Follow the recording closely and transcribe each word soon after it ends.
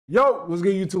Yo, what's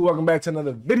good, YouTube? Welcome back to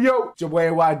another video. It's your boy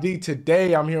AYD.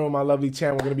 Today, I'm here with my lovely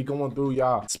chat. We're going to be going through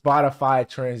y'all Spotify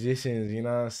transitions, you know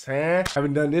what I'm saying?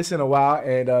 Haven't done this in a while,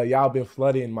 and y'all been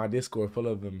flooding my Discord full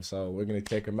of them, so we're going to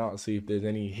check them out and see if there's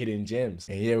any hidden gems.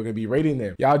 And yeah, we're going to be rating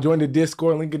them. Y'all join the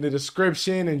Discord, link in the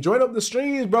description, and join up the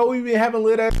streams, bro. We been having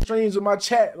lit-ass streams with my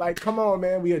chat. Like, come on,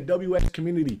 man. We a WS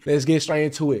community. Let's get straight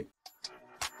into it.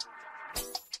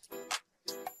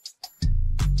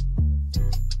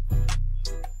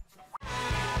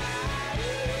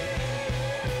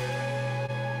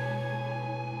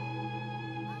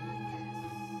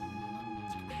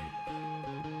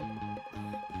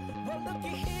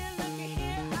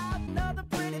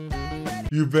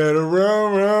 You better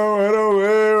run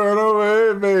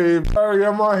away, babe. I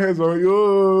got my hands on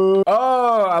you.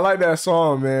 Oh, I like that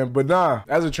song, man. But nah,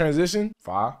 as a transition,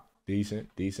 5. Decent.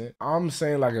 I'm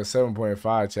saying like a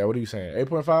 7.5, chat. What are you saying?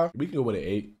 8.5? We can go with an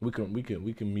 8. We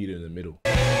can meet in the middle.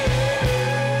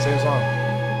 Same song.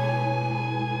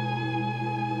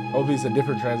 Hopefully it's a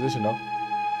different transition though.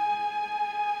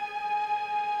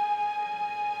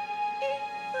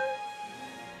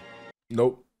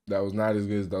 Nope. That was not as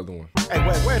good as the other one. Hey,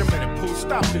 wait a minute, Pooh.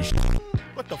 Stop this shit.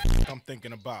 What the f I'm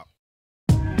thinking about?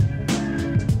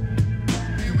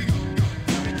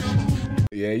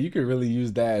 Yeah, you could really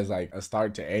use that as like a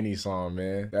start to any song,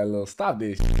 man. That little stop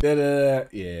this. Da-da.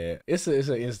 Yeah, it's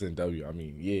an instant W. I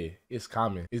mean, yeah, it's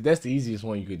common. That's the easiest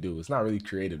one you could do. It's not really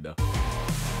creative though.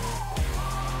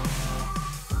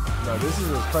 No, this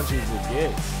is as country as it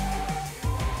gets.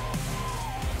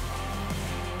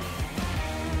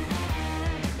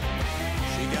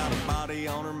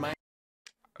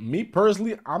 Me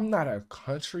personally, I'm not a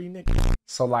country nigga,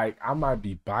 so like I might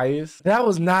be biased. That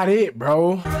was not it,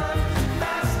 bro.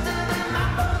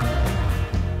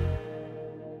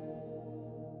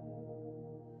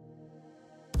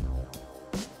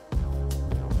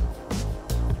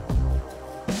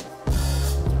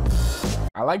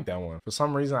 I like that one. For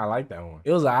some reason, I like that one.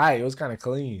 It was alright. It was kind of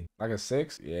clean. Like a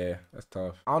 6? Yeah, that's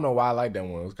tough. I don't know why I like that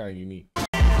one. It was kind of unique.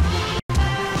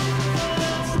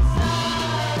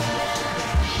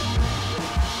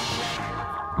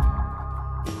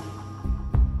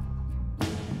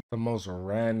 The most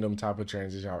random type of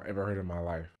transition I've ever heard in my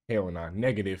life. Hell nah.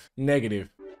 Negative.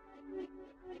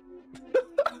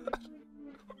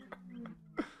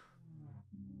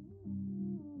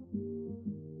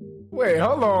 Wait,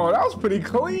 hold on. That was pretty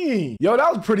clean. Yo,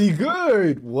 that was pretty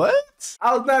good. What?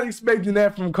 I was not expecting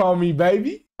that from Call Me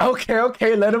Baby.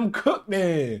 Okay, let him cook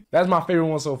then. That's my favorite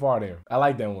one so far then. I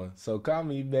like that one. So Call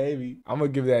Me Baby. I'm gonna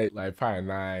give that like probably a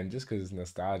 9 just because it's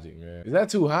nostalgic, man. Is that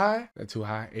too high? That too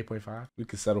high? 8.5? We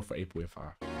could settle for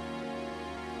 8.5.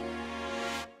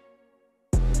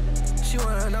 She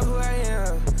wanna know who I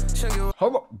am.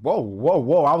 Hold on.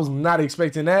 Whoa. I was not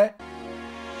expecting that.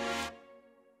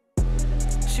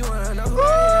 She wanna know who I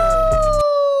am.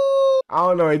 I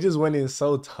don't know, it just went in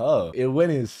so tough. It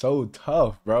went in so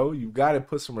tough, bro. You gotta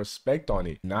put some respect on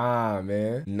it. Nah,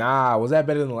 man. Nah, was that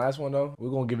better than the last one, though? We're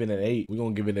gonna give it an 8. We're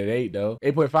gonna give it an 8, though.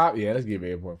 8.5? Yeah, let's give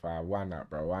it 8.5. Why not,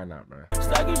 bro? Why not, man?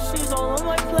 Stacking cheese on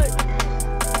my plate.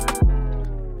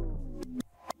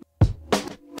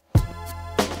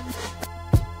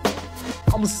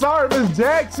 I'm sorry, Miss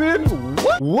Jackson.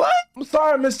 What? I'm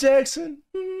sorry, Miss Jackson.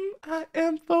 I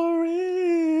am for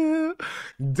real.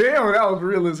 Damn, that was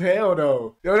real as hell,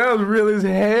 though. Yo, that was real as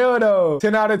hell, though.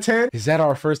 10 out of 10? Is that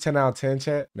our first 10 out of 10,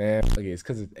 chat? Man, okay, it's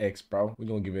because it's X, bro. We're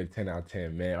going to give it a 10 out of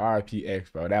 10, man. RIP X,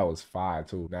 bro. That was fire,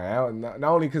 too. Now, not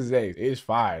only because it's X, it's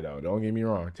fire, though. Don't get me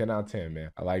wrong. 10 out of 10,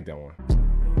 man. I like that one.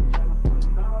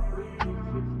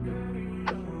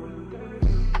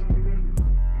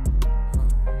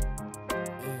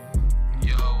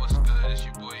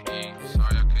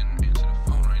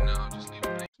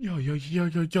 Yo,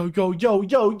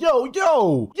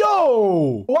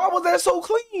 why was that so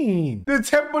clean?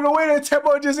 The way the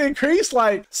tempo just increased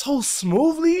like so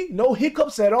smoothly, no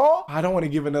hiccups at all. I don't want to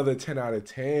give another 10 out of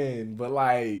 10, but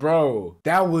like, bro,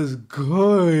 that was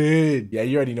good. Yeah,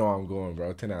 you already know how I'm going,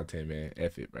 bro. 10 out of 10, man.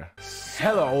 F it, bro.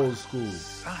 Hella old school.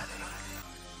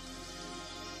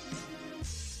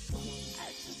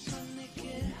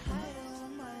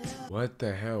 What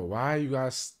the hell? Why are you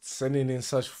guys sending in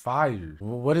such fire?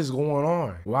 What is going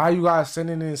on? Why are you guys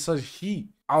sending in such heat?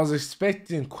 I was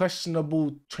expecting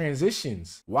questionable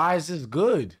transitions. Why is this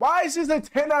good? Why is this a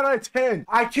 10 out of 10?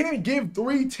 I can't give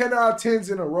 3 10 out of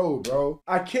 10s in a row, bro.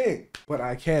 I can't. But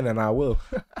I can and I will.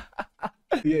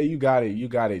 Yeah, you got it. You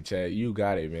got it, Chad. You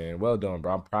got it, man. Well done,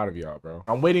 bro. I'm proud of y'all, bro.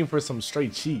 I'm waiting for some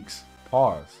straight cheeks.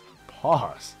 Pause.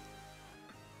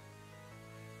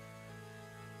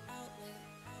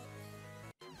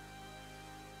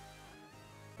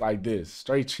 like this.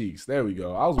 Straight cheeks. There we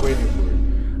go. I was waiting for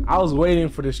it. I was waiting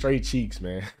for the straight cheeks,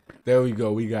 man. There we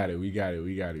go. We got it. We got it.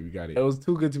 We got it. We got it. It was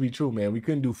too good to be true, man. We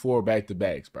couldn't do 4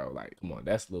 back-to-backs, bro. Like, come on.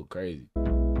 That's a little crazy.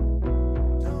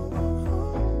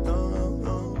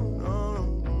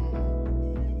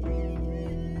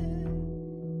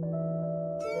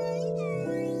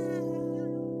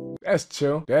 That's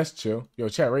chill. That's chill. Yo,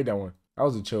 chat, rate that one. That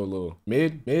was a chill little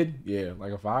mid. Yeah,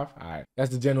 like a 5. All right.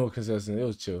 That's the general consensus. It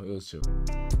was chill. It was chill.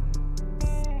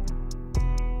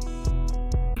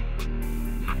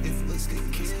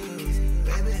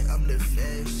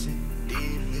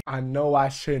 I know I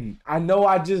shouldn't. I know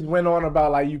I just went on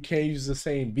about like you can't use the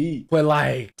same beat, but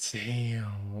like,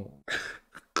 damn.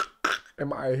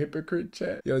 Am I a hypocrite,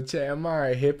 chat? Yo, chat, am I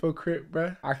a hypocrite,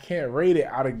 bruh? I can't rate it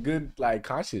out of good, like,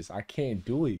 conscience. I can't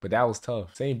do it. But that was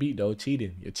tough. Same beat, though.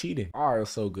 Cheating. You're cheating. All right, it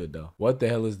was so good, though. What the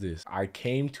hell is this? I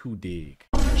came to dig.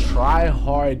 Try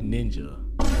Hard Ninja.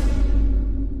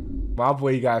 My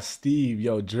boy got Steve.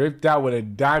 Yo, dripped out with a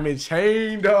diamond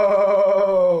chain,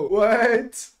 though.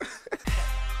 What?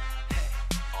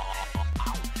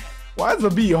 Why is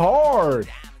the beat hard?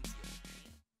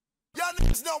 Y'all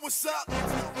niggas know what's up.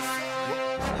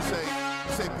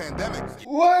 You say pandemic.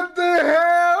 What the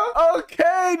hell?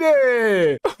 Okay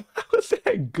then. Why was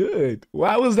that good?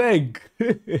 Why was that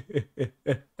good?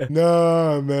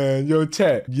 Nah, man. Yo,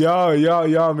 chat. Y'all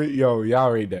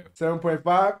rate that.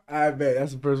 7.5? I bet.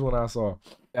 That's the first one I saw.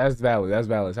 That's valid. That's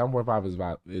valid. 7.5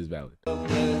 is valid.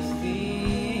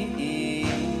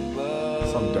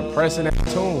 Some depressing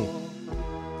ass tune.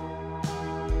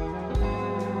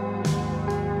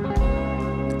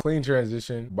 Clean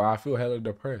transition, but I feel hella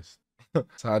depressed.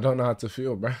 So I don't know how to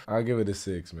feel, bro. I'll give it a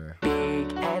 6, man.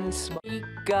 Big and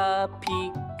Pika,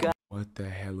 Pika. What the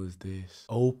hell is this?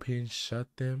 Open, shut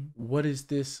them. What is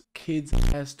this kids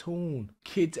ass tune?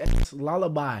 Kids ass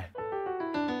lullaby.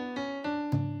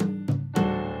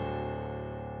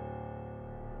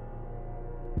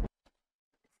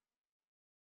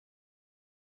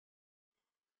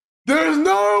 There's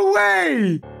no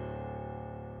way.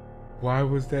 Why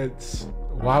was that?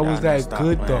 Why was that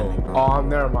good though? Oh,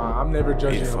 never mind. I'm never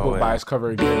judging a book by its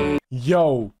cover again.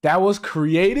 Yo, that was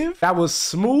creative. That was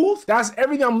smooth. That's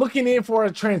everything I'm looking in for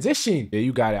a transition. Yeah,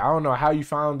 you got it. I don't know how you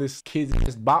found this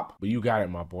kid's bop, but you got it,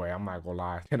 my boy. I'm not gonna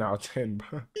lie. 10 out of 10,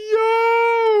 bro.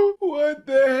 Yo, what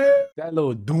the heck? That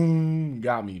little doom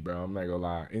got me, bro. I'm not gonna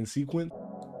lie. In sequence.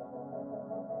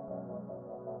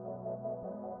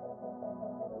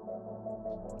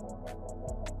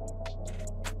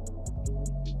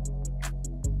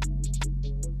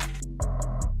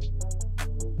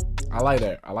 I like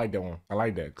that. I like that one. I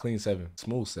like that. Clean 7.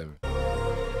 Smooth 7.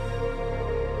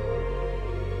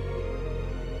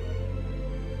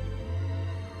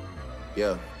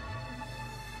 Yeah.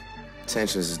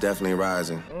 Tensions is definitely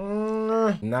rising.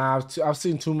 Nah, I've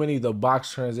seen too many of the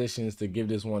box transitions to give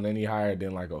this one any higher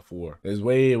than like a 4. There's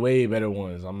way better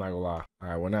ones. I'm not gonna lie. All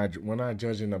right, we're not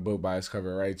judging a book by its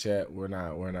cover, right, chat? We're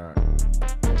not.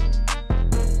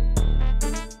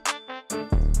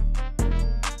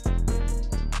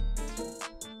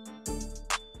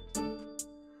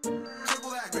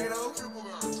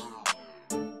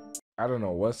 I don't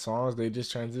know what songs they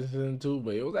just transitioned into,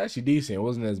 but it was actually decent. It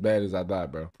wasn't as bad as I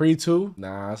thought, bro. Pre-2?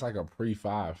 Nah, it's like a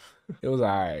pre-5. It was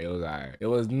alright. It was alright. It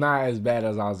was not as bad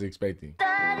as I was expecting.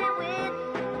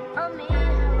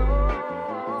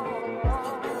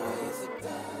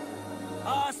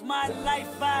 My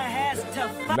life I has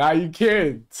to Nah, you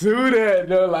can't do that,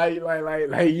 though. Like,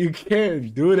 you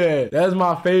can't do that. That's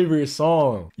my favorite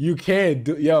song. You can't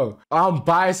do, yo, I'm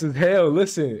biased as hell.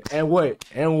 Listen, and what?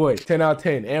 10 out of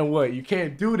 10, and what? You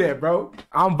can't do that, bro.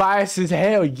 I'm biased as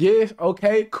hell. Yes,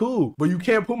 okay, cool. But you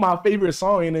can't put my favorite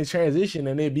song in a transition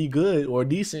and it be good or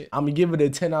decent. I'm gonna give it a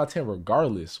 10 out of 10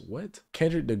 regardless. What?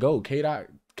 Kendrick the GOAT, K-Dot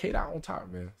on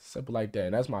top, man. Simple like that.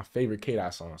 And that's my favorite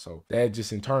K-Dot song. So that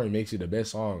just in turn makes it the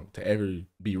best song to ever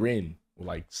be written,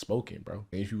 like spoken, bro.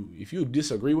 And if you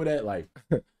disagree with that, like,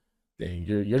 then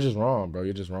you're just wrong, bro.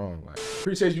 You're just wrong. Like,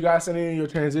 appreciate you guys sending in your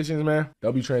transitions, man.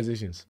 They'll be transitions.